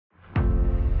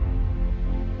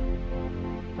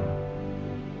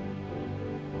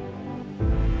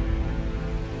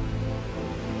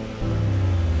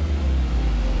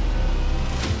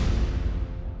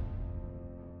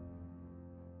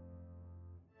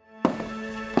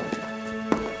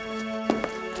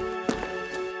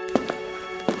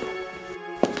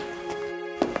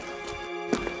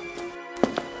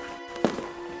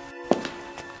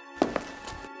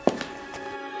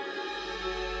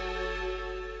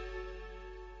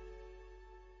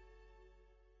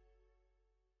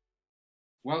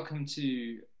Welcome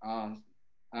to our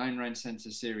Ayn Rand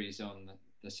Centre series on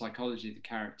the psychology of the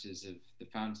characters of the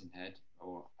Fountainhead,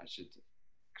 or I should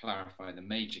clarify, the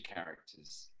major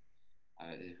characters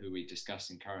who we're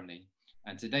discussing currently.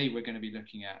 And today we're going to be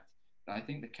looking at, I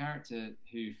think, the character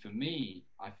who, for me,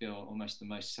 I feel almost the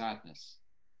most sadness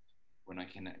when I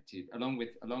connect to, along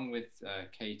with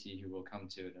Katie, who we'll come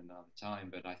to at another time.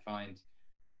 But I find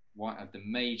one of the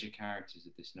major characters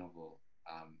of this novel,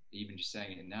 even just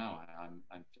saying it now,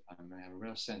 I have a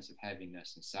real sense of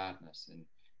heaviness and sadness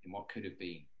in what could have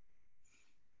been,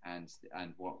 and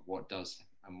what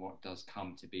does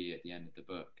come to be at the end of the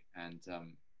book. And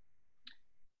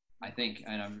I think,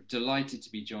 and I'm delighted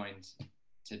to be joined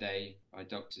today by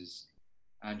Doctors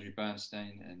Andrew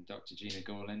Bernstein and Dr. Gina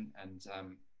Gorlin, and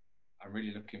I'm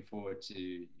really looking forward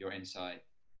to your insight,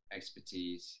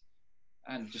 expertise,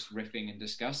 and just riffing and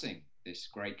discussing this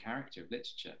great character of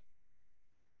literature.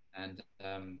 And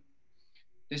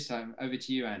this time, over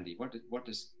to you, Andy. What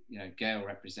does Gail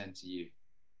represent to you?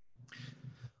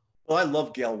 Well, I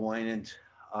love Gail Wynand.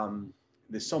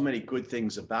 There's so many good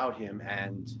things about him,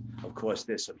 and of course,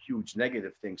 there's some huge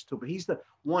negative things too. But he's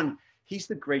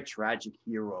the great tragic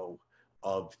hero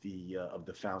of the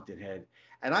Fountainhead.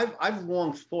 And I've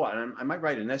long thought, and I might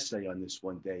write an essay on this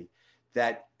one day,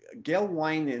 that Gail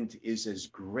Wynand is as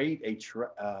great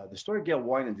the story of Gail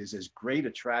Wynand is as great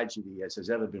a tragedy as has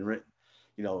ever been written.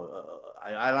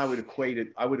 I would equate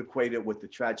it with the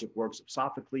tragic works of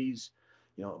Sophocles,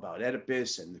 about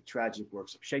Oedipus, and the tragic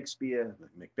works of Shakespeare, like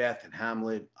Macbeth and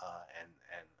Hamlet, and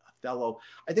Othello.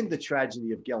 I think the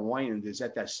tragedy of Gail Wynand is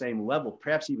at that same level,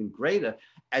 perhaps even greater.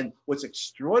 And what's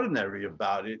extraordinary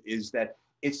about it is that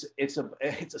it's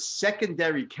a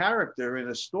secondary character in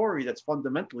a story that's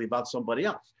fundamentally about somebody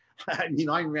else. I mean,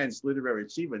 Ayn Rand's literary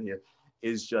achievement here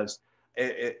is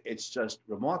it's just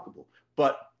remarkable.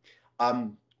 But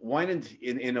Wynand,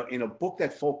 in a book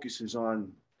that focuses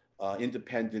on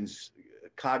independence,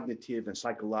 cognitive and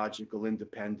psychological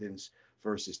independence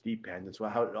versus dependence,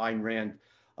 well, how Ayn Rand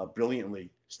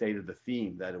brilliantly stated the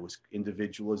theme that it was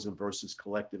individualism versus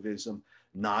collectivism,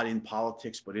 not in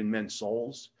politics, but in men's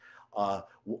souls.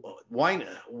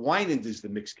 Wynand is the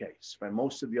mixed case, right?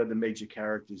 Most of the other major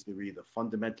characters, they're either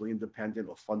fundamentally independent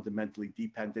or fundamentally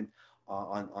dependent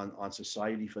on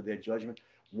society for their judgment.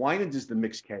 Wynand is the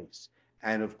mixed case.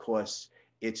 And of course,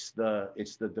 it's the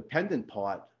dependent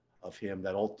part of him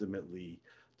that ultimately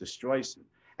destroys him.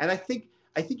 And I think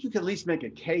you can at least make a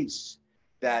case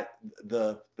that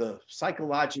the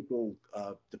psychological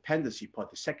dependency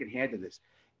part, the second-handedness,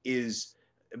 is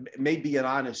maybe an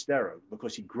honest error,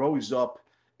 because he grows up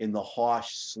in the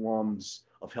harsh slums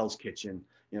of Hell's Kitchen.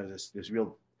 This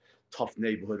real tough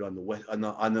neighborhood on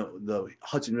the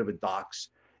Hudson River docks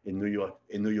in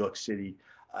New York City.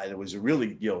 And it was a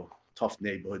really tough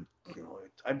neighborhood.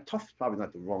 Tough is probably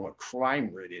not the wrong word.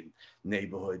 Crime-ridden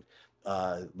neighborhood.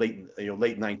 Late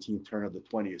 19th, turn of the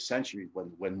 20th century,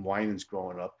 when Wynand's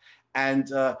growing up,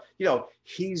 and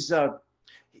he's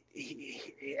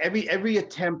every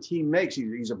attempt he makes,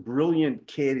 he's a brilliant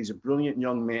kid, he's a brilliant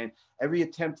young man. Every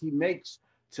attempt he makes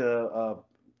to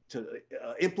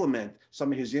implement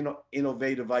some of his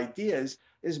innovative ideas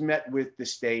is met with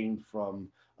disdain from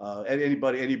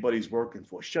anybody's working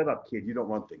for. Shut up, kid! You don't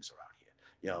run things around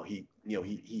here.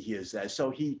 He hears that,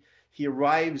 so he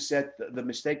arrives at the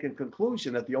mistaken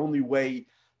conclusion that the only way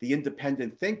the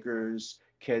independent thinkers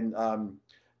can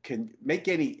make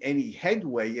any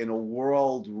headway in a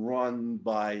world run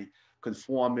by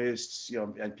conformists,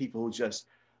 and people who just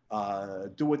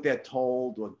do what they're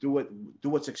told, or do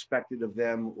what's expected of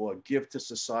them, or give to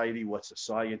society what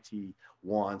society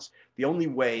wants. The only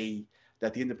way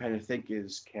that the independent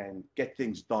thinkers can get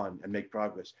things done and make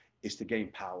progress is to gain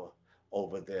power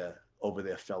over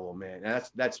their fellow man. And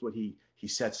that's what he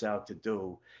sets out to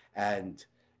do. And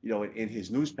in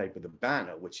his newspaper, The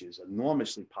Banner, which is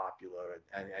enormously popular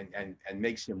and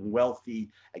makes him wealthy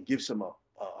and gives him a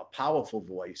powerful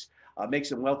voice,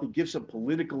 makes him wealthy, gives him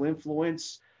political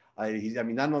influence.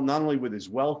 Not only with his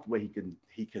wealth, where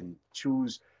he can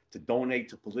choose to donate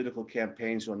to political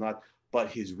campaigns or not, but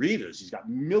his readers. He's got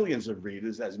millions of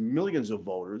readers, has millions of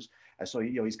voters, and so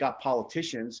he's got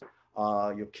politicians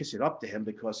kissing up to him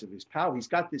because of his power. He's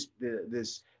got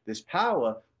this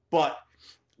power, but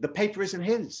the paper isn't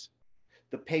his.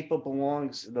 The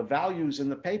values in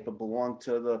the paper belong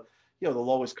to the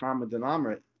lowest common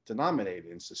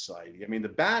denominator in society. I mean, The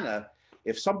Banner,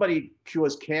 if somebody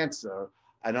cures cancer,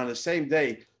 and on the same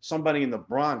day somebody in the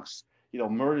Bronx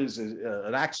murders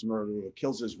an axe murderer,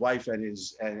 kills his wife and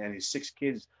his 6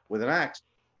 kids with an axe,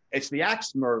 it's the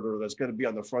axe murderer that's going to be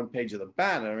on the front page of The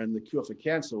Banner, and the cure for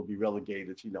cancer will be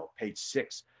relegated to page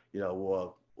 6,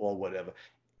 or or whatever.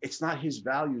 It's not his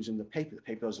values in the paper. The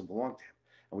paper doesn't belong to him.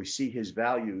 And we see his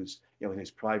values, in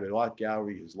his private art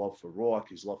gallery, his love for Rourke,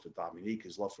 his love for Dominique,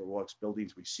 his love for Rourke's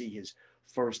buildings. We see his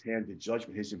first-handed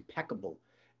judgment, his impeccable,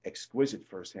 exquisite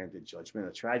first-handed judgment.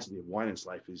 The tragedy of Wynand's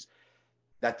life is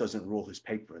that doesn't rule his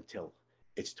paper until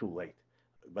it's too late.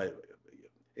 But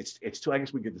it's too. I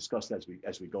guess we could discuss that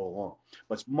as we go along.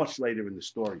 But it's much later in the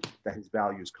story that his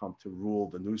values come to rule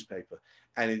the newspaper,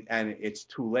 and it's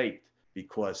too late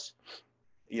because,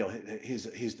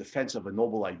 his defense of a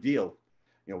noble ideal,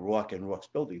 Rourke and Rourke's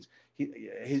buildings.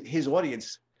 His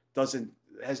audience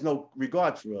has no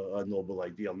regard for a noble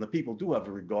ideal, and the people do have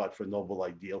a regard for a noble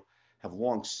ideal have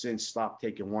long since stopped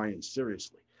taking Wynand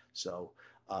seriously. So.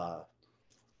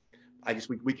 I guess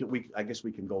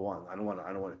we can go on. I don't want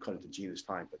to cut into Gina's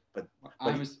time, but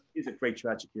he's a great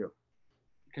tragic hero.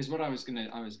 Because what I was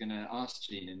gonna ask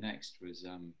Gina next was,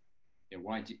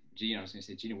 why do Gina? I was gonna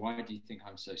say, Gina, why do you think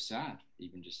I'm so sad?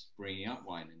 Even just bringing up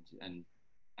Wynand, and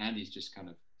Andy's just kind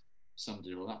of summed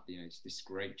it all up. It's this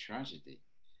great tragedy,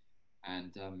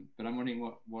 and but I'm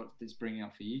wondering what it's bringing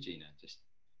up for you, Gina. Just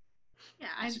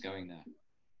going there.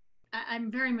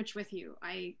 I'm very much with you.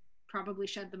 I probably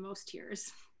shed the most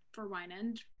tears for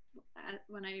Wynand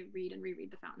when I read and reread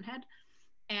The Fountainhead,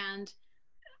 and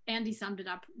Andy summed it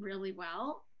up really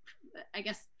well. I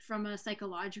guess from a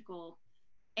psychological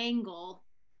angle,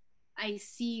 I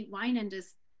see Wynand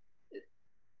as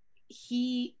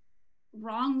he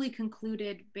wrongly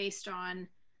concluded based on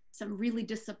some really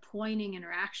disappointing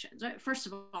interactions. First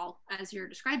of all, as you're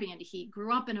describing, Andy, he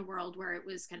grew up in a world where it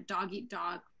was kind of dog eat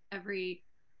dog, every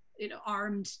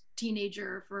armed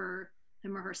teenager for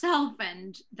him or herself,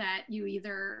 and that you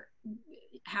either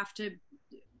have to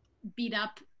beat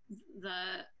up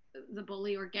the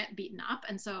bully or get beaten up.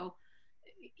 And so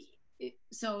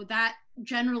that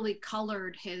generally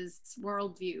colored his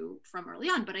worldview from early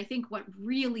on. But I think what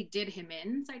really did him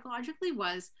in psychologically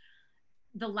was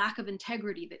the lack of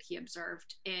integrity that he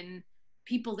observed in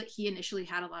people that he initially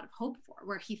had a lot of hope for,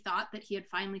 where he thought that he had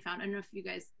finally found, I don't know if you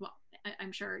guys, well,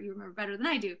 I'm sure you remember better than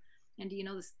I do, and you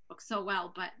know this book so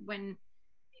well, but when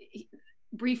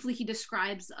briefly he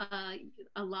describes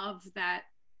a love that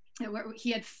where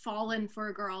he had fallen for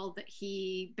a girl that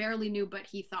he barely knew, but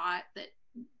he thought that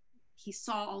he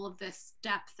saw all of this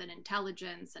depth and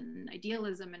intelligence and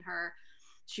idealism in her.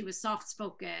 She was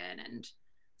soft-spoken and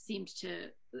seemed to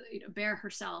bear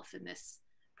herself in this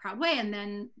proud way. And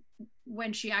then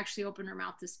when she actually opened her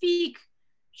mouth to speak,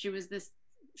 she was this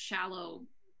shallow,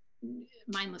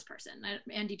 mindless person.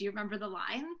 Andy, do you remember the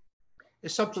line?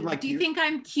 It's something like, do you think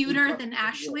I'm cuter than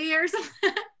Ashley or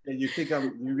something? And you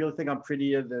really think I'm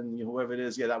prettier than whoever it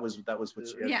is? Yeah, that was what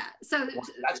she had. Yeah, so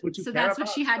that's what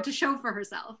she had to show for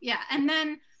herself. Yeah,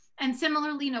 and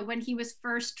similarly, when he was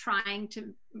first trying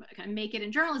to kind of make it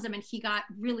in journalism, and he got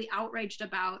really outraged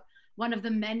about one of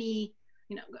the many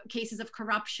cases of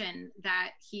corruption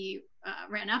that he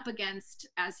ran up against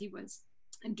as he was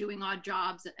doing odd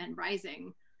jobs and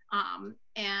rising,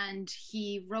 and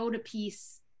he wrote a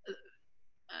piece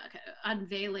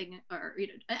unveiling or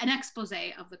an expose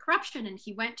of the corruption, and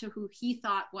he went to who he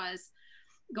thought was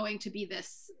going to be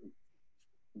this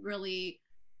really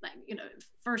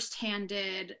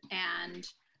first-handed and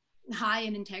high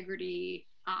in integrity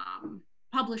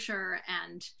publisher,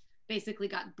 and basically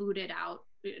got booted out,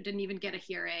 didn't even get a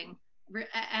hearing,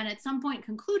 and at some point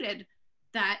concluded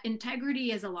that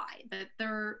integrity is a lie, that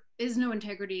there is no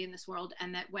integrity in this world,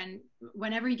 and that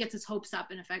whenever he gets his hopes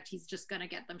up, in effect, he's just going to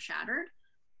get them shattered.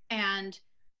 And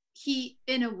he,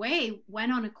 in a way,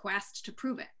 went on a quest to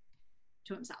prove it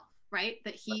to himself, right?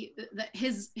 That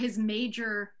his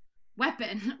major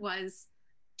weapon was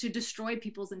to destroy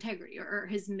people's integrity, or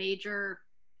his MO,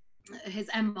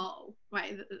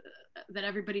 right? That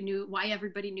everybody knew, why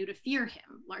everybody knew to fear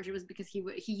him, largely was because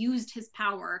he used his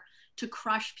power to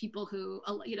crush people who,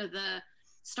 the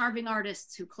starving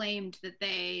artists who claimed that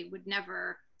they would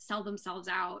never sell themselves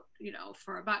out,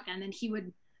 for a buck, and then he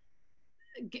would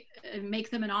make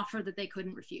them an offer that they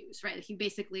couldn't refuse, right? He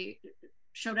basically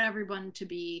showed everyone to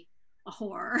be a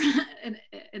whore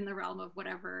in the realm of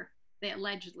whatever they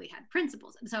allegedly had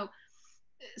principles. And so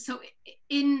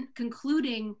in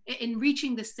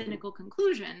reaching this cynical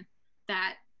conclusion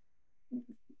that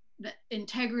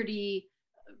integrity,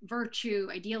 virtue,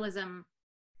 idealism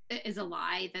is a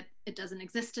lie, that it doesn't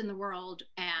exist in the world,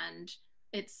 and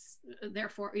it's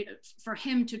therefore, for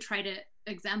him to try to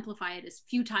exemplify it is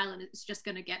futile and it's just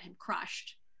going to get him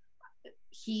crushed.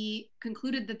 He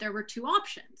concluded that there were two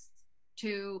options: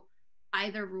 to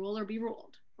either rule or be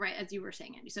ruled, right? As you were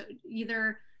saying, Andy. So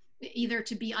either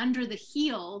to be under the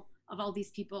heel of all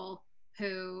these people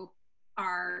who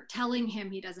are telling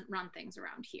him he doesn't run things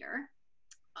around here,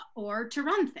 or to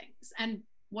run things. And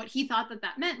what he thought that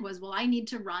that meant was, well, I need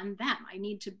to run them. I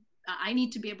need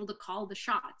to be able to call the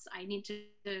shots. I need to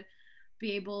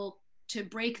be able to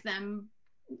break them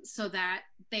so that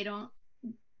they don't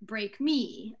break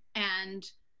me. And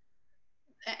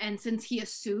since he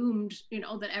assumed,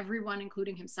 that everyone,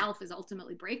 including himself, is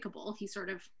ultimately breakable,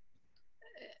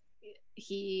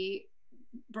 he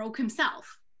broke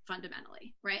himself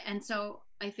fundamentally, right? And so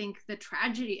I think the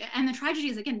tragedy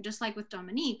is, again, just like with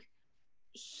Dominique,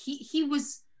 he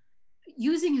was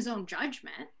using his own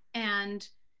judgment, and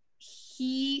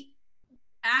he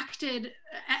acted,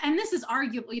 and this is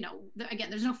arguable, again,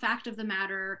 there's no fact of the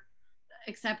matter,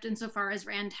 except insofar as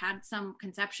Rand had some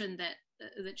conception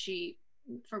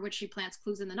for which she plants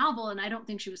clues in the novel. And I don't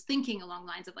think she was thinking along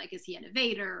lines of, like, is he an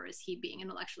evader or is he being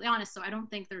intellectually honest? So I don't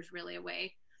think there's really a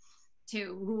way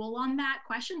to rule on that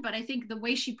question. But I think the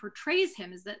way she portrays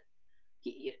him is that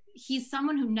he's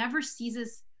someone who never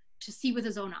ceases to see with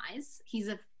his own eyes. He's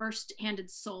a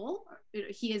first-handed soul.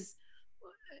 He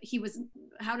was,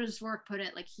 how does Rourke put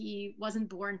it? Like, he wasn't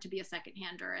born to be a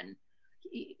second-hander. And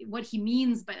what he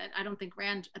means by that, I don't think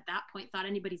Rand at that point thought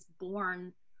anybody's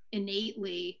born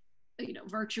innately,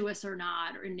 virtuous or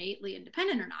not, or innately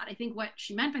independent or not. I think what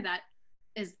she meant by that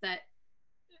is that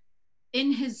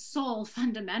in his soul,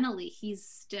 fundamentally, he's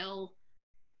still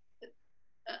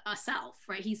a self,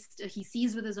 right? He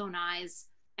sees with his own eyes,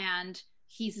 and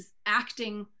he's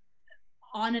acting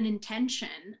on an intention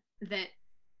that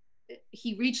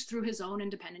he reached through his own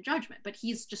independent judgment, but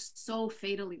he's just so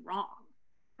fatally wrong,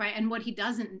 right? And what he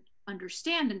doesn't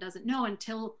understand and doesn't know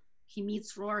until he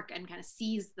meets Rourke and kind of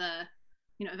sees the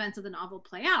events of the novel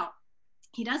play out,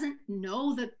 he doesn't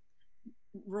know that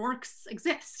Rourke's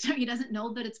exist. He doesn't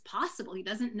know that it's possible. He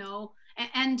doesn't know,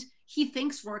 and he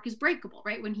thinks Rourke is breakable,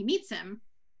 right? When he meets him,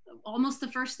 almost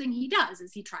the first thing he does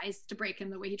is he tries to break him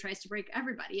the way he tries to break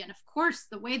everybody. And of course,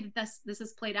 the way that this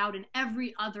is played out in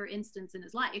every other instance in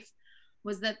his life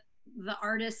was that the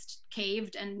artist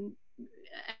caved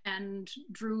and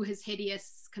drew his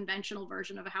hideous conventional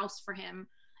version of a house for him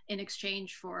in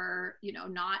exchange for,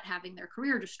 not having their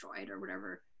career destroyed or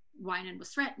whatever Wynand was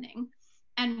threatening.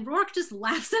 And Rourke just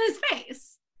laughs in his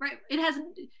face, right?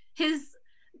 His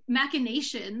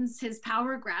machinations, his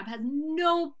power grab has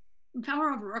no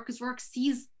power over Rourke, because Rourke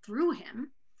sees through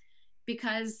him,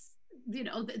 because,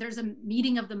 there's a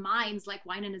meeting of the minds like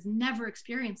Wynand has never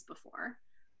experienced before.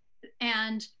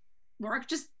 And Rourke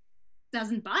just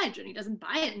doesn't budge, and he doesn't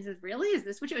buy it. And he says, really? Is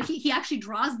this what you... He actually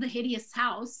draws the hideous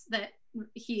house that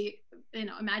he,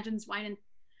 imagines Wynand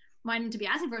to be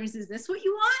asking for. And he says, is this what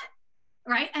you want?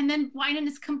 Right? And then Wynand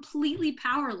is completely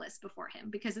powerless before him,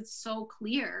 because it's so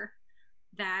clear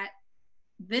that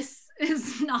this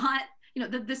is not,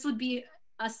 that this would be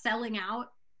a selling out,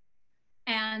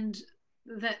 and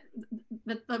that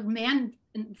the man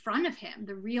in front of him,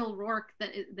 the real Rourke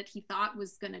that he thought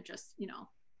was going to just,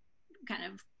 kind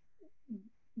of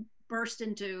burst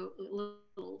into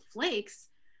little flakes,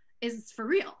 is for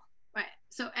real, right?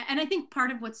 So, and I think part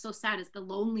of what's so sad is the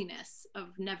loneliness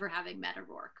of never having met a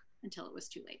Rourke until it was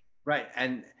too late. Right,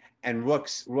 and Rourke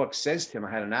says to him,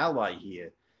 "I had an ally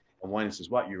here," and Wynand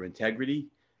says, "What? Your integrity?"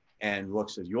 And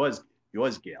Rourke says, "Yours,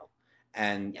 Gail."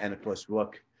 And of course,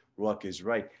 Rourke is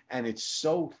right, and it's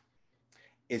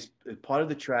part of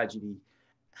the tragedy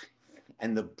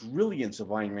and the brilliance of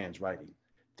Ayn Rand's writing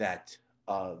that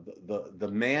the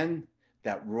man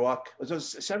that Rourke.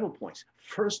 There's several points.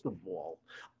 First of all,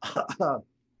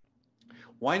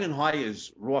 Wynand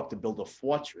hires Rourke to build a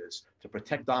fortress to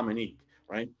protect Dominique,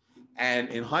 right? And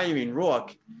in hiring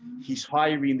Rourke, he's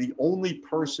hiring the only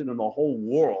person in the whole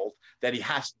world that he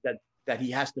has to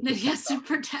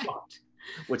protect.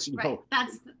 Which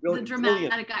that's the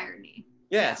dramatic irony.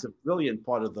 Yeah, it's a brilliant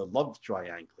part of the love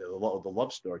triangle, the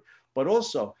love story. But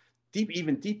also,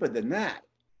 even deeper than that,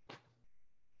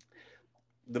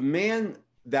 the man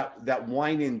that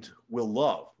Wynand will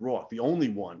love, Rourke, the only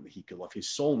one he could love, his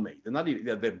soulmate.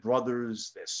 They're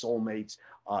brothers, they're soulmates.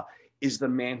 Is the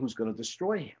man who's going to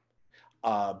destroy him?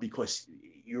 Because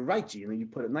you're right, Gina, you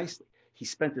put it nicely. He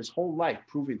spent his whole life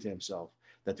proving to himself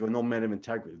that there were no men of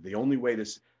integrity. The only way we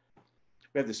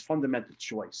have this fundamental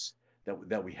choice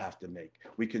that we have to make.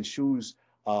 We can choose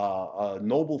a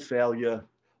noble failure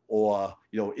or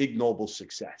ignoble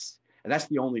success, and that's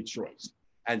the only choice.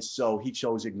 And so he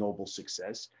chose ignoble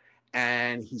success,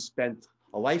 and he spent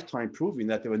a lifetime proving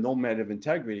that there were no men of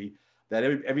integrity, that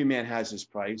every man has his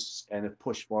price, and if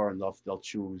pushed far enough, they'll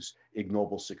choose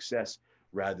ignoble success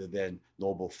rather than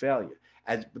noble failure.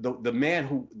 And the man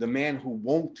who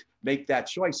won't make that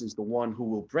choice is the one who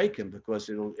will break him, because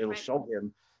it'll show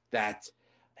him that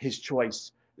his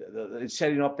choice,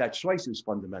 setting up that choice was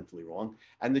fundamentally wrong.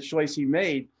 And the choice he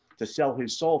made to sell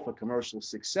his soul for commercial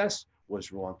success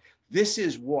was wrong. This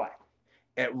is what,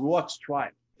 at Rourke's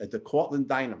trial, at the Cortland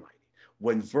Dynamite,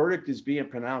 when verdict is being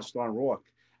pronounced on Rourke,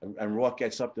 and Rourke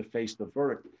gets up to face the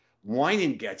verdict,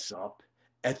 Wynand gets up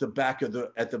at the back of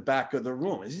the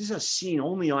room. This is a scene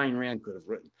only Ayn Rand could have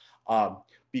written,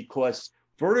 because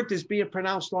verdict is being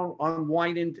pronounced on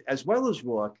Wynand as well as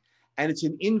Rourke, and it's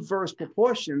an inverse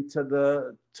proportion to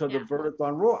the verdict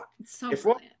on Rourke. It's so if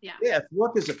brilliant. If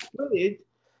Rourke is acquitted,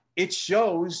 it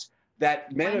shows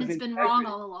that men of integrity, been wrong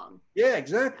all along. Yeah,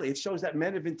 exactly. It shows that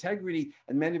men of integrity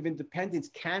and men of independence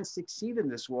can succeed in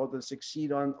this world and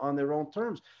succeed on their own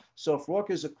terms. So if Rourke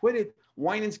is acquitted,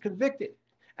 Wynand's convicted.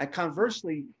 And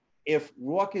conversely, if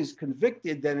Rourke is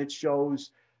convicted, then it shows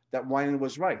that Wynand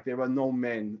was right. There are no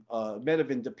men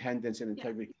of independence and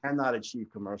integrity cannot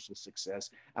achieve commercial success.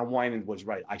 And Wynand was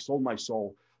right. I sold my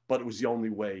soul, but it was the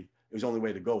only way. It was the only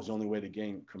way to go. It was the only way to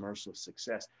gain commercial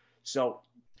success. So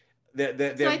I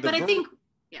think,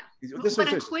 yeah. This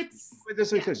acquits.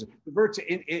 The verdict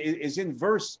is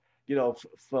inverse. If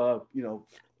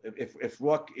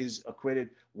Rourke is acquitted,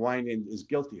 Wynand is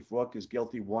guilty. If Rourke is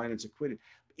guilty, Wynand's acquitted.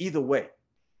 Either way,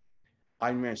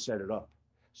 Ayn Rand set it up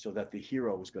so that the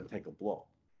hero was going to take a blow.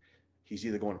 He's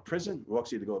either going to prison,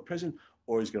 Rourke's either going to prison,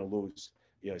 or he's going to lose.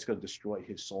 He's going to destroy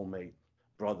his soulmate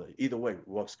brother. Either way,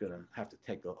 Rourke's going to have to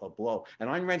take a blow. And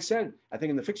Ayn Rand said, I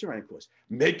think in the fiction writing course,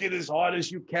 make it as hard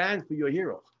as you can for your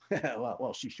hero.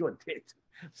 well, she sure did.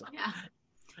 So.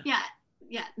 Yeah.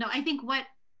 No, I think what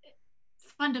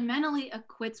fundamentally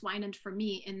acquits Wynand for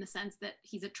me, in the sense that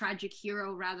he's a tragic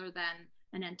hero rather than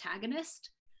an antagonist,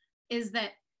 is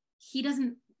that he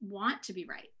doesn't want to be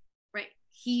right.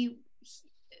 He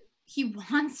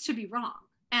wants to be wrong.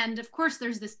 And of course,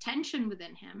 there's this tension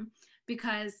within him,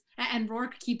 and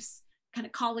Rourke keeps kind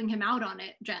of calling him out on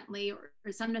it gently, or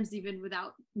sometimes even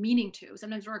without meaning to.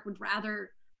 Sometimes Rourke would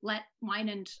rather let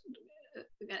Wynand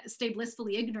stay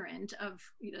blissfully ignorant of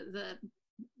the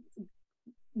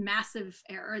massive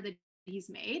error that he's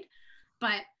made,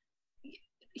 but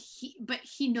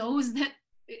he knows that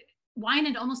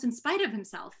Wynand, almost in spite of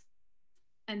himself,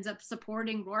 ends up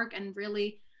supporting Rourke and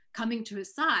really coming to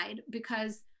his side,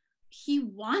 because he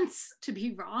wants to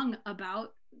be wrong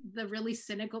about the really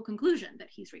cynical conclusion that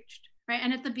he's reached, right?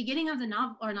 And at the beginning of the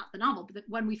novel, or not the novel, but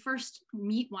when we first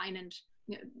meet Wynand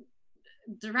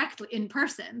directly in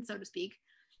person, so to speak,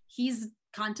 he's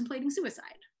contemplating suicide,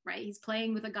 right? He's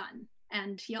playing with a gun,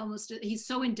 and he's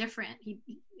so indifferent.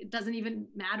 It doesn't even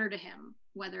matter to him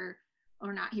whether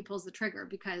or not he pulls the trigger,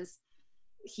 because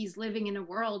he's living in a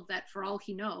world that, for all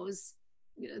he knows,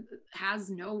 has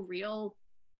no real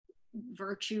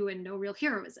virtue and no real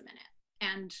heroism in it.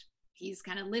 And he's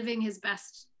kind of living his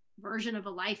best version of a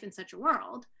life in such a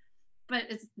world, but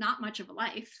it's not much of a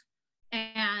life.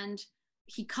 And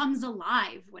he comes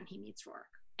alive when he meets Rourke,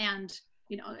 and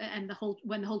when the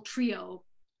whole trio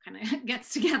kind of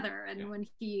gets together, and when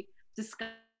he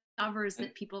discovers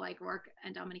that people like Rourke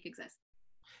and Dominique exist.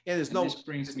 Yeah, there's no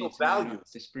value.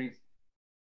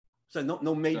 So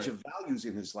no major values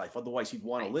in his life. Otherwise, he'd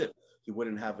want to live. He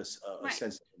wouldn't have a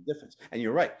sense of indifference. And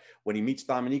you're right. When he meets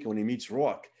Dominique, when he meets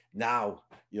Rourke, now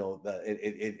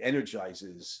it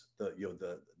energizes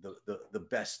the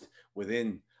best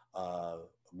within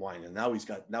Wynand. Now he's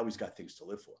got things to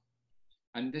live for.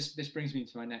 And this brings me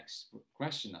to my next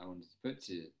question that I wanted to put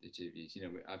to the two of you.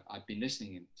 I've been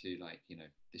listening to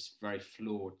this very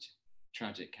flawed,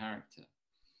 tragic character.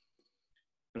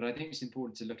 But I think it's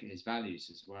important to look at his values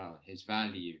as well, his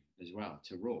value as well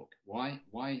to Rourke. Why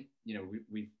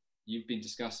you've been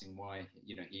discussing why,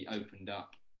 he opened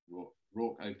up,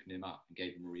 Rourke opened him up and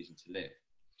gave him a reason to live.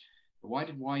 But why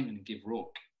did Wynand give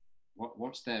Rourke,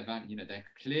 what's their value? They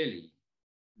clearly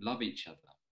love each other.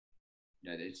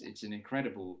 It's an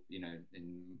incredible,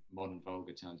 in modern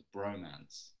vulgar terms,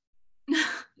 bromance.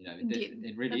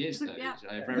 It really is, though. Yeah. It's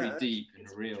a very deep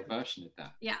and real version of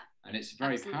that. Yeah. And it's a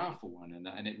very powerful one,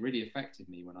 and it really affected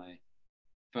me when I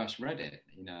first read it.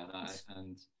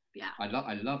 I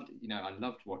loved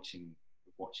watching,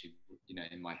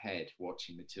 in my head,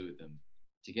 watching the two of them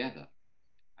together,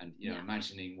 and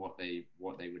imagining what they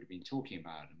would have been talking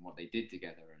about and what they did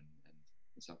together and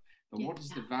stuff. But what is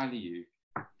the value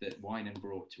that Wynand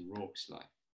brought to Rourke's life?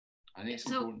 I think it's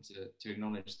important to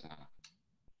acknowledge that.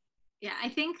 Yeah, I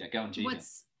think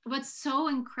what's so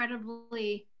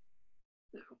incredibly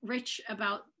rich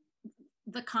about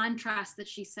the contrast that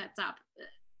she sets up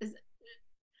is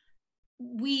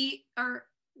we are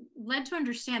led to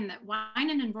understand that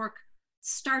Wynand and Rourke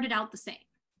started out the same,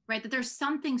 right? That there's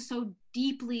something so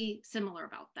deeply similar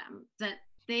about them, that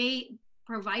they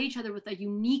provide each other with a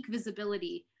unique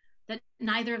visibility that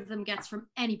neither of them gets from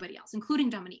anybody else, including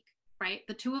Dominique, right?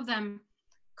 The two of them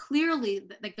clearly,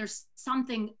 like, there's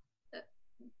something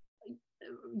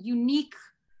unique.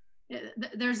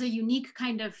 There's a unique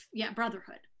kind of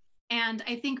brotherhood. And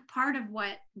I think part of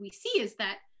what we see is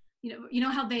that, you know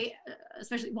how they,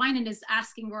 especially Wynand, is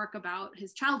asking Rourke about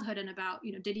his childhood and about,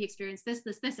 did he experience this,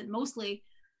 and mostly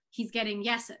he's getting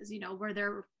yeses, were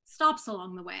there stops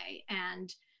along the way?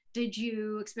 And did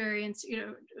you experience,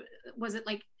 was it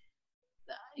like,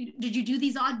 did you do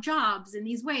these odd jobs in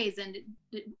these ways? And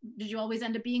did you always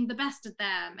end up being the best at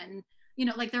them? And,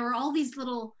 like, there were all these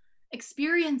little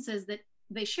experiences that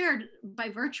they shared by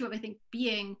virtue of, I think,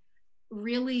 being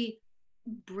really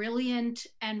brilliant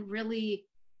and really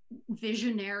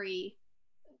visionary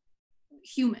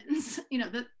humans,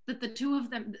 that the two of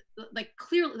them, like,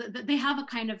 clearly that they have a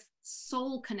kind of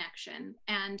soul connection.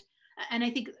 And I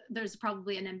think there's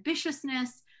probably an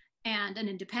ambitiousness and an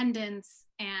independence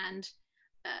and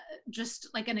just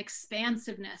like an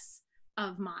expansiveness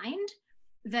of mind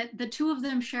that the two of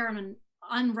them share on an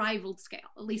unrivaled scale,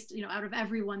 at least, out of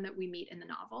everyone that we meet in the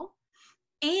novel.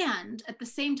 And at the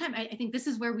same time, I think this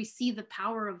is where we see the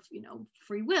power of,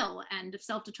 free will and of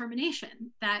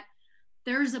self-determination, that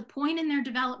there's a point in their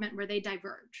development where they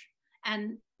diverge.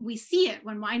 And we see it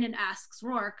when Wynand asks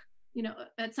Rourke,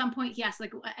 at some point he asks,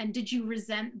 like, and did you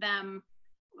resent them?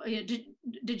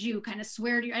 Did you kind of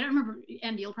swear to, I don't remember,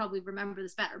 Andy, you'll probably remember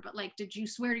this better, but like, did you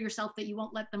swear to yourself that you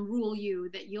won't let them rule you,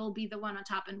 that you'll be the one on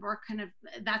top? And Rourke kind of,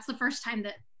 that's the first time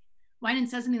that Wynand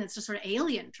says something that's just sort of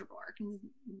alien to Rourke. And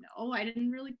no, I didn't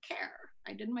really care.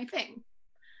 I did my thing,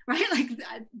 right? Like,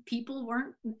 people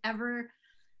weren't ever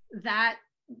that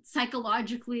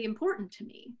psychologically important to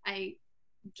me. I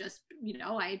just,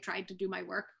 I tried to do my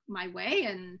work my way,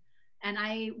 and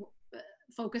I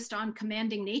focused on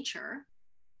commanding nature.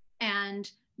 And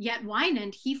yet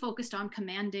Wynand, he focused on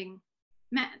commanding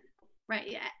men,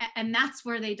 right? And that's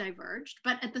where they diverged.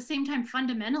 But at the same time,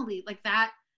 fundamentally, like,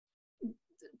 that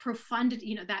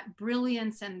profundity, that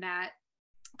brilliance and that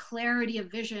clarity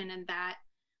of vision and that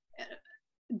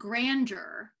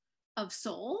grandeur of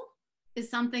soul is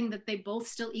something that they both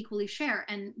still equally share.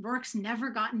 And Rourke's never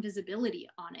gotten visibility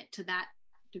on it to that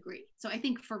degree. So I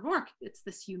think for Rourke, it's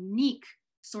this unique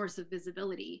source of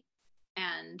visibility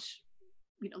and,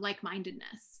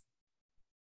 like-mindedness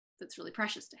that's really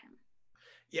precious to him.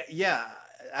 Yeah,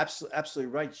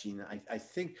 absolutely right, Gina. I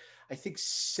think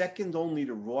second only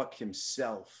to Rourke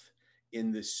himself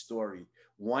in this story,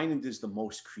 Wynand is the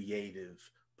most creative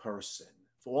person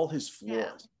for all his flaws.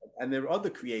 Yeah. And there are other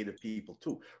creative people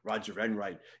too. Roger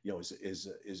Enright,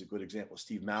 is a good example.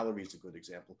 Steve Mallory is a good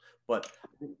example. But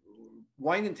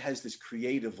Wynand has this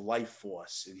creative life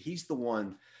force, and he's the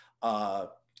one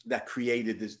that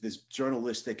created this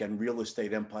journalistic and real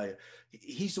estate empire.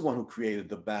 He's the one who created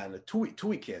the banner. Tui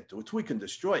can't do it. Tui can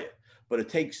destroy it, but it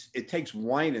takes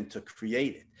Wynand to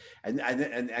create it.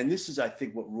 And this is, I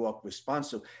think, what Rourke responds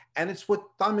to, and it's what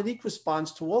Dominique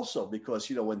responds to also, because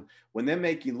when they're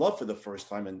making love for the first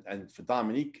time, and for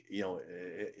Dominique,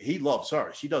 he loves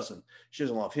her. She doesn't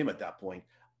love him at that point,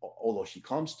 although she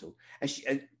comes to, and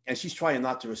she's trying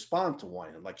not to respond to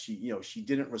Wynand, like she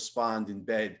didn't respond in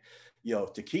bed,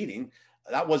 to Keating.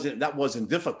 That wasn't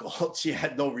difficult. She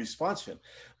had no response to him.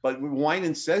 But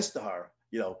Wynand says to her,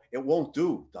 it won't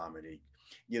do, Dominique,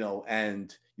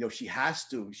 and she has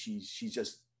to. She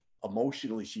just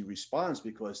emotionally she responds,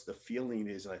 because the feeling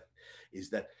is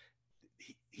that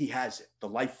he has it, the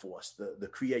life force, the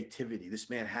creativity. This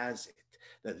man has it.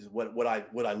 That is what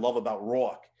I love about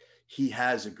Rourke. He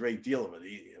has a great deal of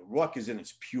it. Rourke is in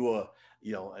its pure,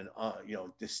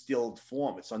 distilled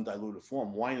form, its undiluted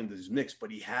form. Wynand is mixed, but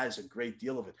he has a great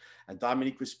deal of it. And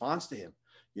Dominique responds to him,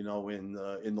 in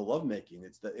the lovemaking.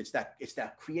 It's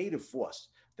that creative force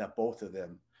that both of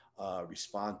them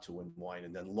respond to in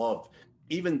Wynand and love,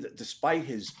 even despite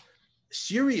his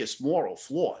serious moral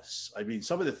flaws. I mean,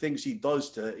 some of the things he does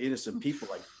to innocent people,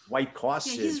 like White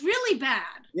Carson. Yeah, he's really bad.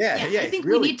 Yeah. I think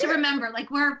really we need bad. to remember, like,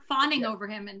 we're fawning over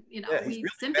him, and we really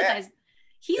sympathize. Bad.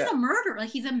 He's a murderer. Like,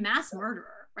 he's a mass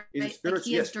murderer, right? Like,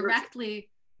 he is directly,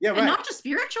 and not just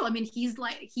spiritual. I mean, he's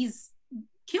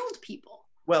killed people.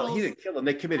 Well, he didn't kill them.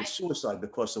 They committed suicide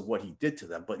because of what he did to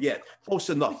them. But yeah, close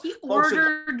enough. He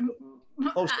ordered.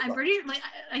 I'm pretty. Like,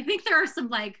 I think there are some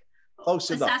close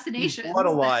assassinations. He's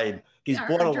borderline. He's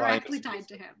borderline. Directly tied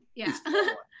to him. Yeah.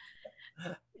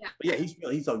 Yeah,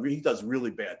 he does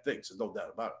really bad things. There's no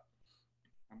doubt about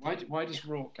it. Why does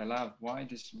Rourke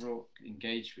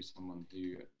engage with someone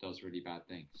who does really bad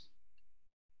things?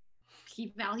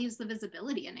 He values the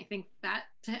visibility, and I think that,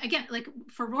 again, like,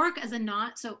 for Rourke as a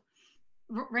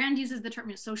Rand uses the term,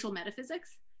 you know, social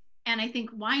metaphysics. And I think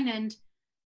Wynand,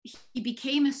 he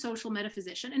became a social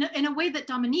metaphysician in a way that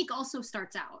Dominique also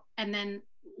starts out and then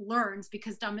learns,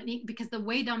 because the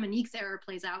way Dominique's error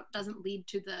plays out doesn't lead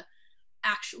to the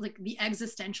actual, like, the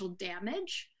existential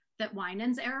damage that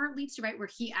Wynand's error leads to, right? Where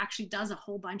he actually does a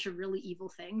whole bunch of really evil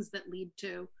things that lead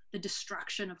to the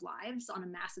destruction of lives on a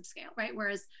massive scale, right?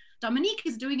 Whereas Dominique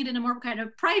is doing it in a more kind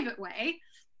of private way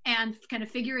and kind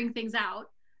of figuring things out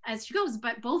as she goes.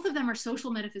 But both of them are social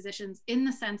metaphysicians in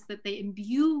the sense that they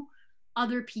imbue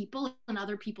other people and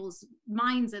other people's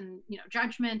minds and, you know,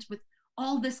 judgment with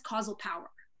all this causal power,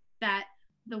 that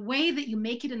the way that you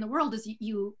make it in the world is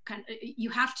you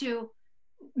have to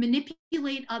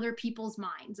manipulate other people's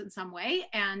minds in some way.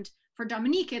 And for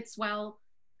Dominique, it's, well,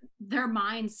 their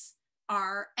minds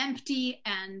are empty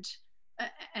and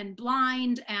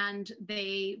blind, and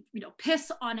they, you know,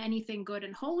 piss on anything good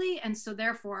and holy. And so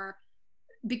therefore,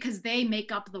 because they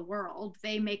make up the world,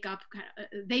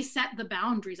 they set the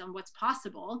boundaries on what's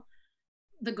possible,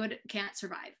 the good can't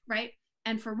survive, right?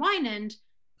 And for Wynand,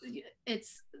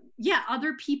 it's, yeah,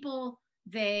 other people,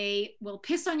 they will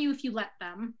piss on you if you let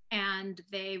them, and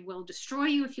they will destroy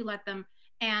you if you let them,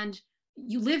 and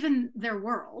you live in their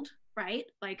world, right?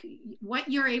 Like, what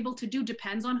you're able to do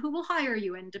depends on who will hire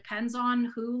you, and depends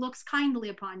on who looks kindly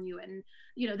upon you, and,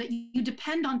 you know, that you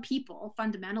depend on people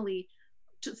fundamentally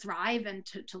to thrive and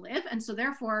to live. And so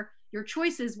therefore your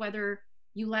choice is whether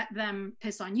you let them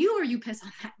piss on you or you piss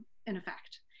on them, in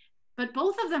effect. But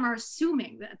both of them are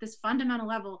assuming that at this fundamental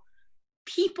level,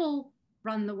 people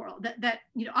run the world, that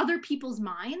you know, other people's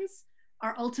minds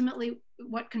are ultimately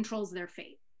what controls their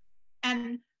fate.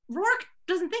 And Rourke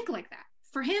doesn't think like that.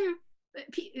 For him,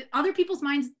 other people's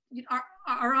minds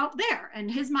are out there,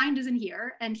 and his mind isn't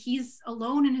here, and he's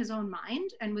alone in his own mind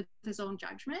and with his own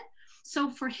judgment. So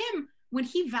for him, when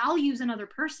he values another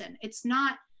person, it's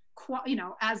not, you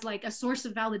know, as like a source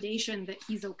of validation that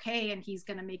he's okay and he's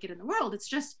going to make it in the world. It's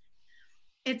just,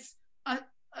 it's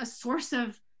a source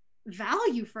of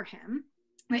value for him.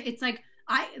 It's like,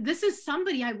 this is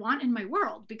somebody I want in my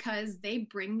world because they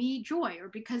bring me joy, or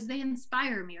because they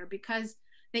inspire me, or because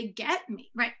they get me,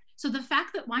 right? So the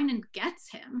fact that Wynand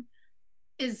gets him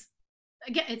is,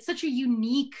 again, it's such a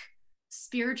unique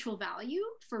spiritual value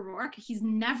for Rourke. He's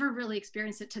never really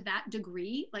experienced it to that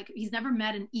degree. Like, he's never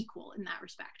met an equal in that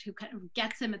respect who kind of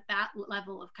gets him at that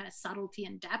level of kind of subtlety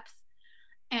and depth,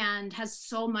 and has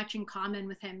so much in common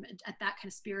with him at that kind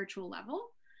of spiritual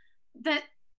level, that,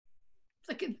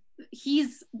 like,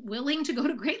 he's willing to go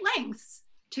to great lengths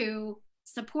to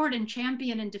support and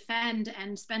champion and defend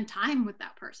and spend time with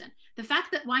that person. The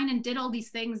fact that Wynand did all these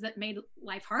things that made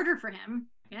life harder for him,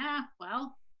 yeah,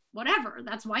 well, whatever,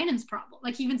 that's Wynand's problem.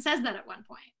 Like, he even says that at one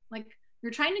point, like,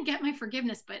 you're trying to get my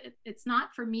forgiveness, but it's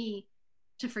not for me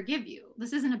to forgive you.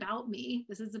 This isn't about me.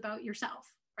 This is about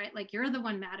yourself, right? Like, you're the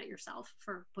one mad at yourself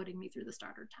for putting me through the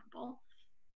Starter Temple.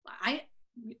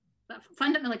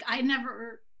 Fundamentally, like,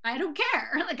 I don't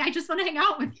care. Like, I just want to hang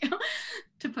out with you,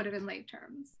 to put it in lay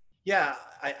terms. Yeah,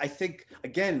 I think,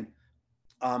 again,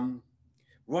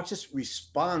 Rourke just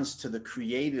responds to the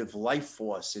creative life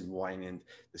force in Wynand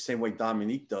the same way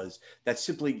Dominique does. That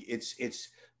simply, it's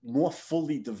more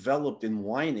fully developed in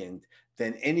Wynand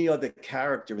than any other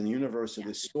character in the universe of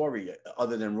this story,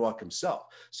 other than Rourke himself.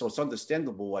 So it's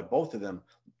understandable why both of them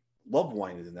love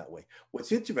Wynand in that way.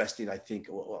 What's interesting, I think,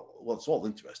 well, it's all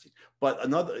interesting, but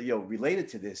another, you know, related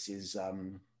to this is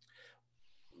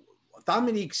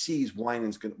Dominique sees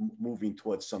Wynand's moving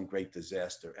towards some great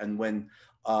disaster. And when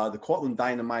the Cortland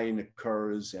dynamiting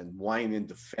occurs and Wynand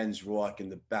defends Rourke in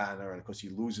the banner, and of course he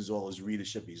loses all his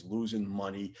readership, he's losing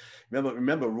money.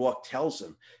 Remember Rourke tells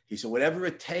him, he said, whatever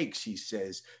it takes, he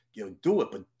says, you know, do it,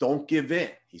 but don't give in.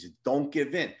 He said, don't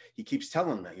give in. He keeps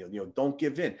telling him that, you know, don't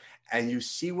give in. And you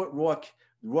see what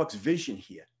Rourke's vision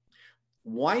here.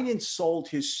 Wynand sold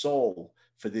his soul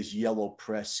for this yellow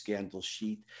press scandal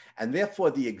sheet, and therefore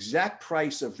the exact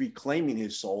price of reclaiming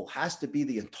his soul has to be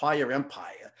the entire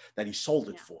empire that he sold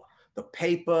it for. The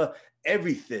paper,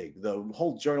 everything, the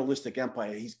whole journalistic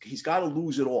empire, he's got to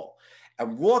lose it all.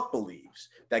 And Rourke believes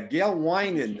that Gail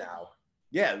Wynand now,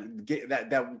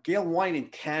 that Gail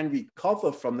Wynand can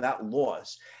recover from that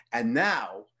loss, and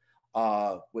now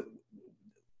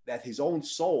that his own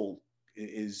soul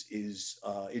is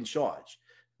in charge.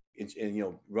 And, you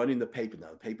know, running the paper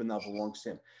now. The paper now belongs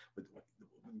to him. But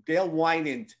Gail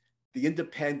Wynand, the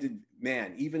independent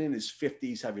man, even in his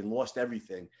 50s, having lost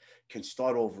everything, can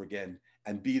start over again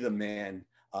and be the man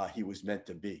he was meant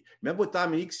to be. Remember what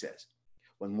Dominique says.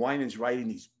 when Wynand's writing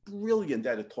these brilliant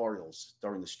editorials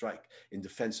during the strike in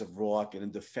defense of Rourke and in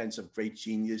defense of great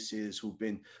geniuses who've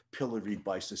been pilloried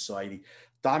by society,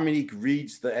 Dominique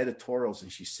reads the editorials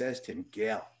and she says to him,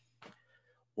 Gail,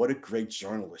 what a great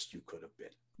journalist you could have been.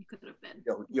 You could have been.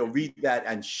 You'll read that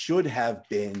and should have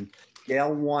been.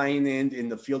 Gail Wynand in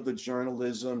the field of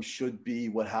journalism should be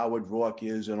what Howard Rourke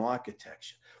is in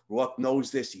architecture. Rourke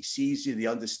knows this. He sees it. He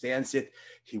understands it.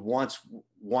 He wants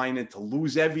Wynand to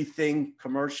lose everything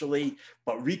commercially,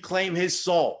 but reclaim his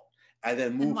soul and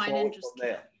then move forward from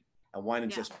there. And Wynand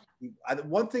just,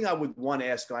 one thing I would want to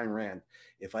ask Ayn Rand,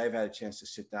 if I ever had a chance to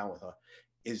sit down with her,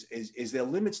 is there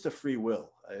limits to free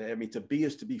will? I mean, to be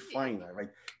is to be finite, right?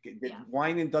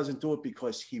 Wynand doesn't do it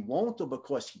because he won't or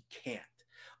because he can't.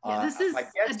 This is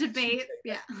a debate.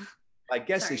 I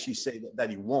guess that she say that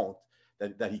he won't,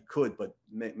 that he could, but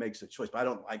makes a choice. But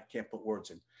I can't put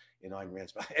words in Ayn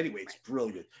Rand's. But anyway, it's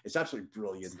brilliant. It's absolutely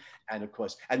brilliant. And of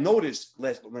course, and notice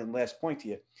last point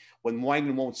here, when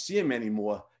Wynand won't see him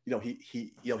anymore, Rourke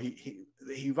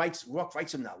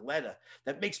writes him that letter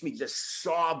that makes me just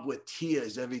sob with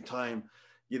tears every time,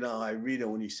 I read it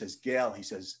when he says, Gail, he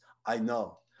says, I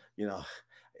know,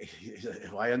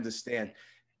 I understand.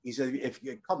 He said, if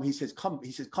you come, he says, come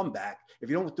back. If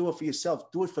you don't do it for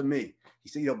yourself, do it for me. He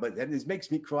said, but then it makes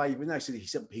me cry even now.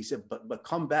 He said, but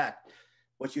come back.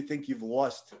 What you think you've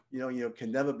lost,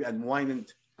 can never be. And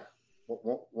Wynand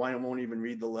won't even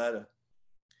read the letter.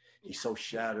 He's so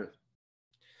shattered.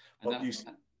 But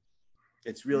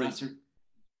it's really,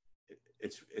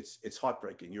 it's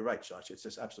heartbreaking. You're right, Josh. It's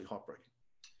just absolutely heartbreaking.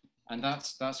 And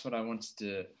that's what I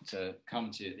wanted to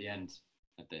come to at the end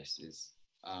of this is,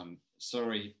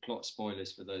 sorry, plot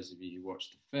spoilers for those of you who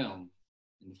watched the film.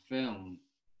 In the film,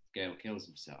 Gail kills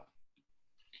himself,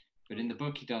 but in the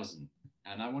book he doesn't.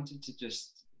 And I wanted to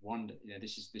just wonder,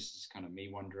 this is kind of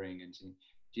me wondering, and do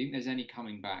you think there's any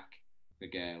coming back for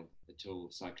Gail at all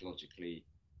psychologically?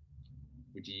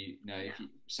 Would you know if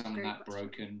someone that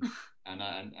broken? And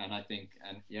I think,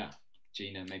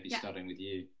 Gina, maybe starting with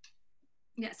you.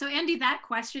 Yeah. So Andy, that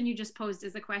question you just posed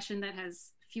is a question that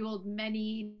has fueled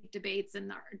many debates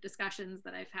and discussions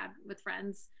that I've had with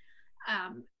friends,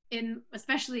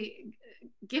 especially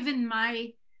given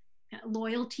my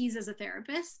loyalties as a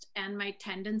therapist and my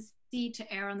tendency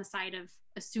to err on the side of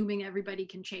assuming everybody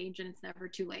can change and it's never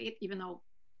too late, even though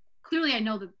clearly I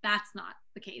know that that's not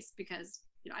the case, because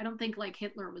I don't think like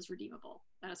Hitler was redeemable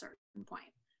at a certain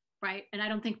point, right? And I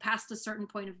don't think past a certain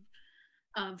point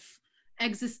of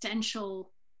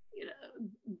existential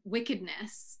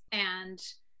wickedness and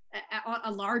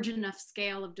a large enough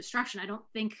scale of destruction, I don't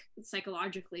think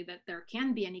psychologically that there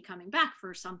can be any coming back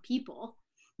for some people,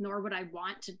 nor would I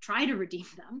want to try to redeem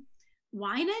them.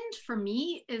 Wynand, for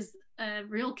me, is a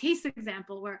real case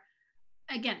example where,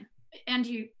 again, and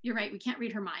you're right, we can't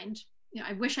read her mind.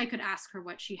 I wish I could ask her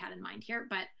what she had in mind here,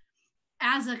 but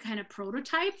as a kind of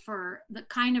prototype for the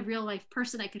kind of real life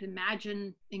person I could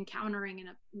imagine encountering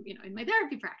in my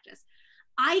therapy practice,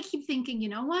 I keep thinking, you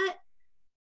know what?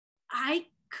 I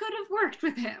could have worked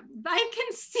with him. I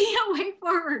can see a way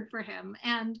forward for him.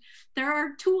 And there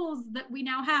are tools that we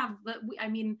now have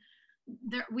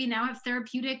we now have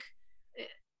therapeutic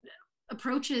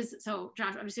approaches. So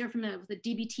Josh, obviously you're familiar with the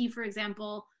DBT, for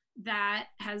example, that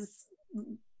has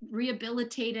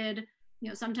rehabilitated,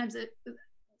 sometimes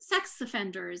sex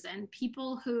offenders and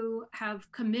people who have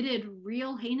committed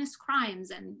real heinous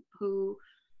crimes and who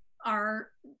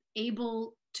are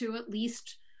able to at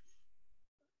least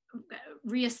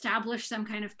reestablish some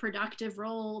kind of productive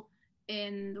role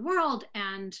in the world.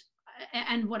 And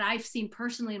what I've seen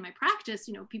personally in my practice,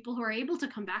 people who are able to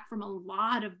come back from a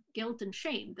lot of guilt and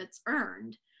shame that's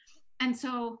earned. And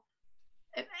so,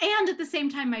 and at the same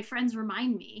time, my friends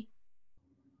remind me,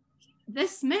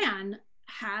 this man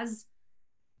has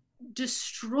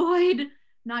destroyed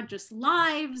not just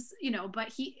lives, but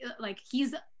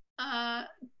he's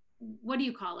what do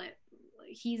you call it?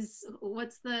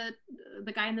 What's the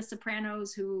guy in The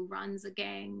Sopranos who runs a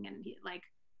gang, and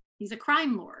he's a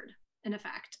crime lord in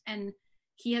effect, and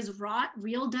he has wrought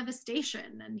real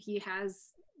devastation, and he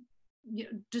has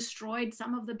destroyed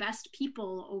some of the best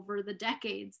people over the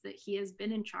decades that he has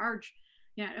been in charge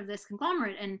of this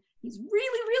conglomerate, and he's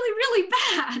really, really, really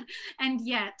bad. And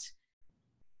yet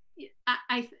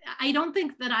I don't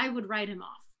think that I would write him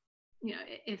off,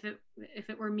 if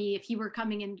it were me, if he were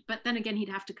coming in, but then again, he'd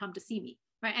have to come to see me,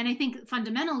 right? And I think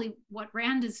fundamentally what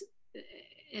Rand is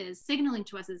signaling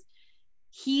to us is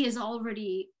he is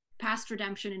already past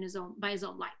redemption by his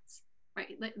own lights,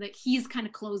 right? Like he's kind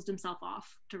of closed himself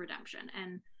off to redemption.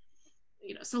 And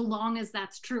so long as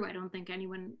that's true, I don't think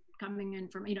anyone coming in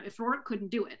from, if Rourke couldn't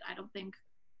do it, I don't think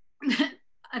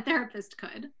a therapist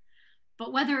could.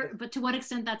 But to what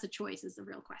extent that's a choice is the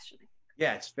real question.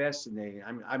 Yeah, it's fascinating.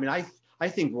 I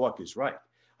think Rourke is right.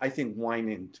 I think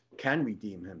Wynand can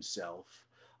redeem himself,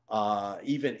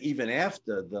 even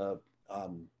after the,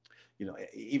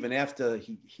 even after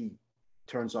he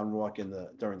turns on Rourke in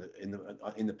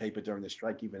the paper during the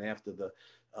strike, even after the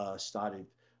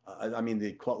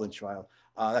the Cortland trial.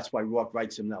 That's why Rourke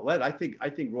writes him that letter. I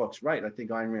think Rourke's right. I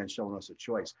think Ayn Rand's showing us a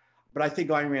choice, but I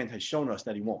think Ayn Rand has shown us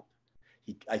that he won't.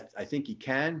 I think he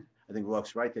can. I think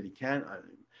Rourke's right that he can.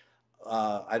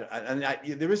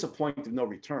 There is a point of no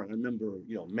return. I remember,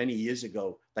 many years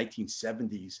ago,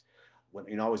 1970s,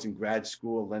 when I was in grad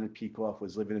school. Leonard Peikoff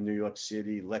was living in New York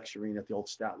City, lecturing at the old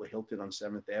Statler Hilton on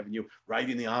 7th Avenue,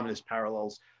 writing the ominous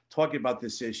parallels, talking about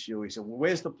this issue. He said, "Well,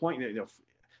 where's the point?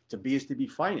 To be is to be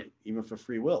finite, even for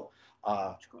free will.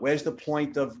 Where's the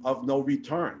point of no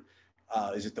return?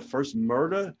 Is it the first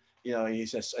murder?" He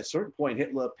says at a certain point,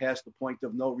 Hitler passed the point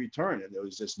of no return, and there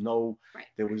was just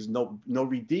there was no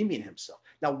redeeming himself.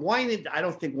 Now, Wynand, I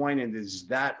don't think Wynand is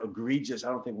that egregious. I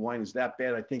don't think Wynand is that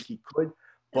bad. I think he could,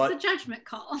 but it's a judgment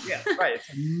call. Yeah, right.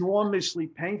 It's enormously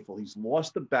painful. He's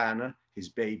lost the Banner, his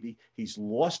baby. He's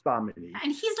lost Dominique,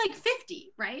 and he's like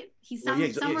 50, right? He's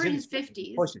somewhere in his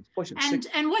 50s. Pushing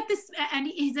and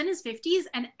he's in his 50s,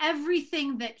 and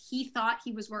everything that he thought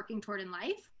he was working toward in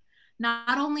life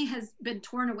not only has been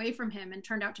torn away from him and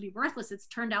turned out to be worthless, it's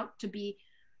turned out to be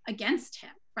against him,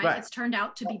 right? It's turned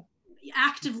out to be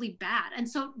actively bad. And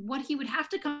so what he would have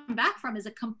to come back from is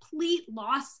a complete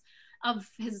loss of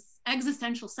his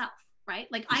existential self, right?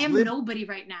 Like, I am nobody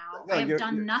right now. I have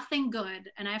done nothing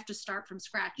good, and I have to start from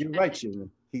scratch. You're right, Gina.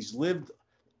 He's lived,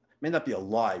 may not be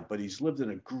alive, but he's lived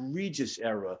an egregious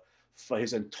era for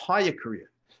his entire career.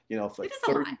 For it is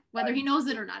a lie. Whether he knows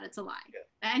it or not, it's a lie. Yeah.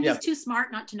 And he's too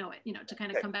smart not to know it, to kind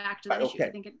of come back to the issue. I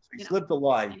think he's lived a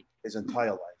lie his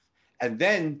entire life. And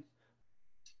then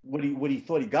what he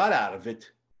thought he got out of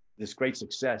it, this great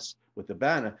success with the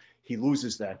Banner, he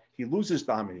loses that. He loses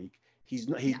Dominique. He's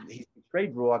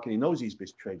betrayed Rourke, and he knows he's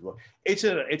betrayed Rourke. It's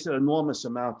an enormous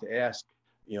amount to ask.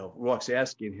 Rourke's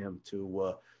asking him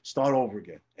to start over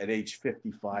again at age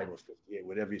 55 or 58,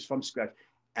 whatever. He's from scratch,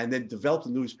 and then develop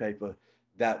the newspaper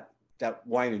that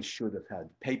Wynand should have had,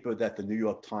 the paper that the New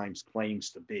York Times claims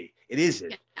to be. It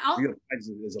isn't. New York Times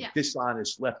is a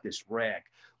dishonest leftist rag,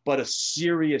 but a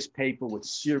serious paper with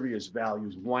serious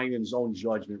values. Wynand's own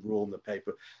judgment rule in the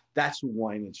paper. That's who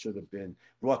Wynand should have been.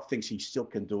 Rourke thinks he still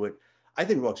can do it. I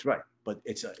think Rourke's right, but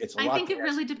it's a lot. I think it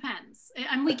really depends,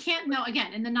 and we can't know.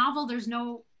 Again, in the novel, there's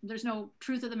no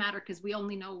truth of the matter because we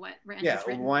only know what Rand has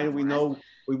written. Wynand, we know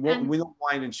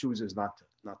Wynand chooses not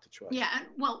to try. Yeah,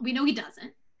 well, we know he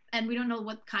doesn't, and we don't know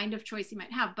what kind of choice he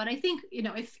might have. But I think,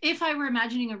 if I were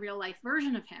imagining a real life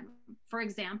version of him, for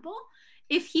example,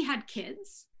 if he had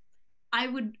kids, I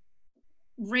would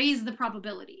raise the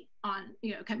probability on,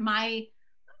 my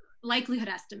likelihood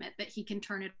estimate that he can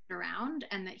turn it around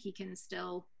and that he can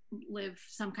still live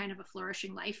some kind of a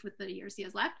flourishing life with the years he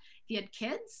has left. If he had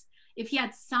kids, if he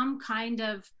had some kind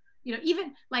of,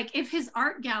 even like if his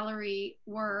art gallery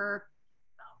were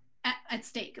at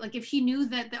stake, like if he knew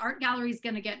that the art gallery is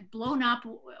going to get blown up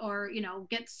or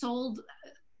get sold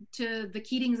to the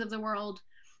Keatings of the world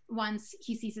once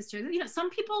he ceases to,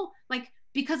 some people, like,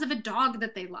 because of a dog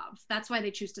that they love, that's why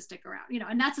they choose to stick around,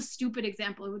 and that's a stupid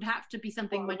example. It would have to be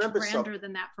something much grander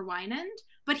than that for Wynand,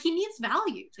 but he needs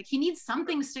values. Like, he needs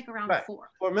something to stick around for.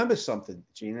 Well, remember something,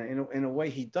 Gina, in a way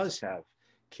he does have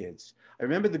kids. I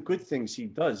remember the good things he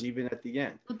does even at the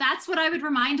end. Well, that's what I would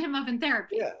remind him of in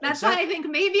therapy. Yeah, that's why I think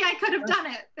maybe I could have done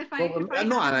it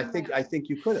I think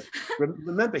you could have.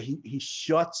 Remember, he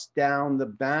shuts down the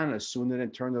Banner sooner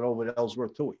than turn it over to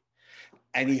Ellsworth Toohey.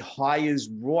 And he hires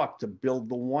Rourke to build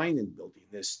the Wynand building.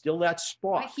 There's still that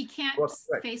spark. But he can't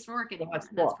face Rourke anymore.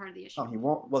 That's part of the issue. No, he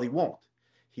won't. Well, he won't.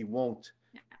 He won't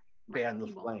fan the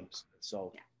flames.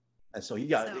 So at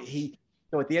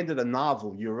the end of the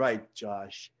novel, you're right,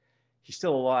 Josh. He's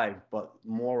still alive, but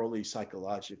morally,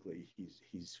 psychologically,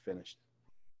 he's finished.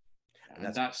 And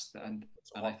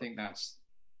I think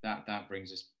that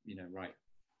brings us, right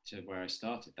to where I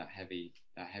started. That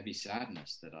heavy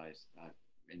sadness that I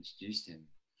introduced him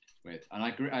with. And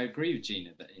I agree with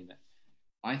Gina that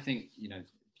I think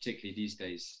particularly these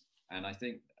days, and I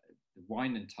think the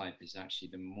Wynand type is actually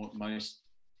the most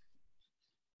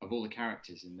of all the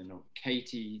characters in the novel.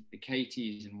 The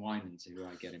Katies and Wynands are who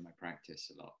I get in my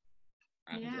practice a lot,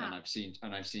 and I've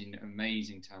seen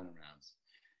amazing turnarounds.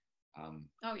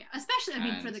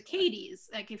 Especially for the Katies.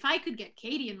 Like, if I could get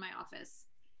Katie in my office,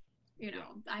 you know,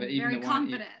 yeah. I'm very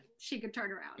confident she could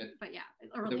turn around. But yeah,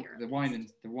 earlier. The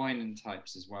Wynand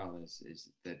types as well is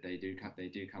that they do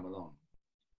come along,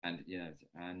 and yeah,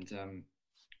 and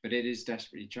but it is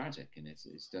desperately tragic and it's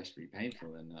desperately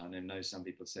painful. And I know some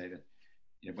people say that,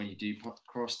 you know, when you do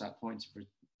cross that point of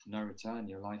no return,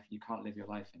 your life, you can't live your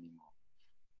life anymore.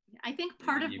 I think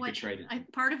part of what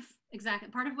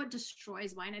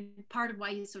destroys Wynand, part of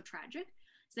why he's so tragic,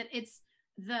 is that it's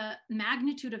the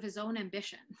magnitude of his own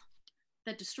ambition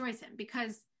that destroys him.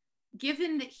 Because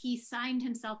given that he signed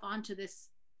himself onto this,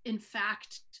 in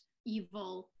fact,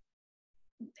 evil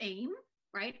aim,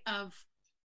 right, of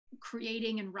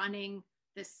creating and running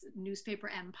this newspaper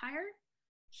empire,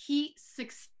 he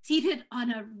succeeded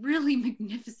on a really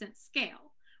magnificent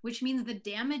scale, which means the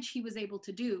damage he was able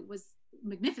to do was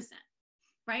magnificent,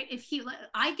 right?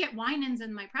 I get Wynands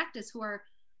in my practice who are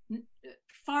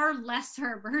far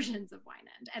lesser versions of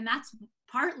Wynand, and that's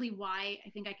partly why I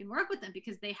think I can work with them,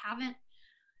 because they haven't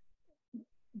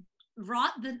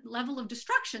wrought the level of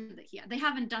destruction that he had. They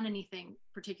haven't done anything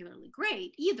particularly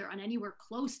great either on anywhere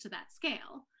close to that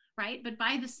scale, right? But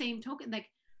by the same token, like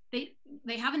they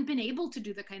haven't been able to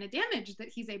do the kind of damage that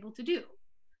he's able to do,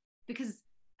 because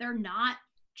they're not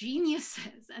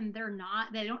geniuses, and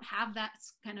they don't have that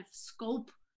kind of scope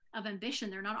of ambition.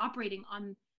 They're not operating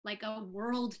on like a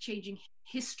world-changing,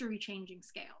 history-changing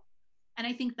scale. And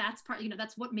I think that's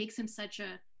that's what makes him such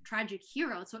a tragic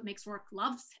hero. It's what makes Rourke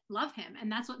love him,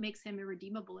 and that's what makes him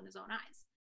irredeemable in his own eyes,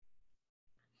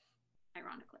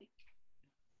 ironically.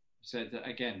 So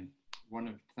again, want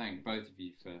to thank both of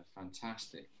you for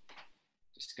fantastic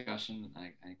discussion.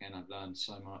 Again, I've learned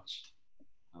so much.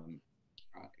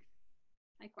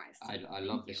 Likewise. I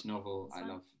love this novel. I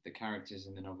love the characters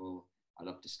in the novel. I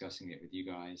love discussing it with you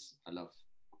guys. I love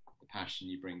the passion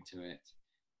you bring to it.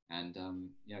 And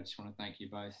I just want to thank you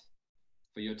both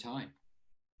for your time.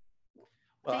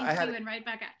 Well, thank you, and right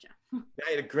back at you. I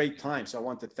had a great time. So I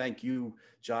want to thank you,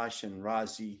 Josh and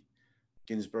Razi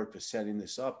Ginsburg, for setting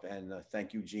this up. And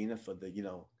thank you, Gina, for the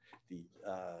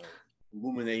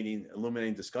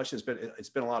illuminating discussion. It's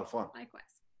been a lot of fun.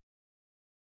 Likewise.